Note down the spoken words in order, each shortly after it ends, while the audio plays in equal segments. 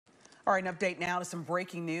All right, an update now to some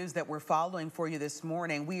breaking news that we're following for you this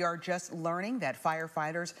morning. We are just learning that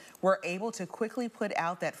firefighters were able to quickly put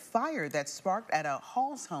out that fire that sparked at a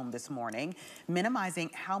Hall's home this morning, minimizing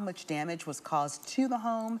how much damage was caused to the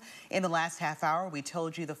home. In the last half hour, we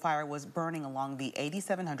told you the fire was burning along the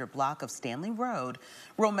 8700 block of Stanley Road.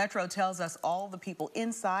 Rural Metro tells us all the people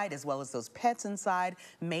inside, as well as those pets inside,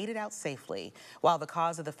 made it out safely. While the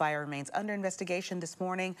cause of the fire remains under investigation this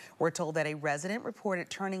morning, we're told that a resident reported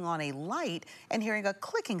turning on a light and hearing a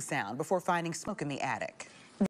clicking sound before finding smoke in the attic.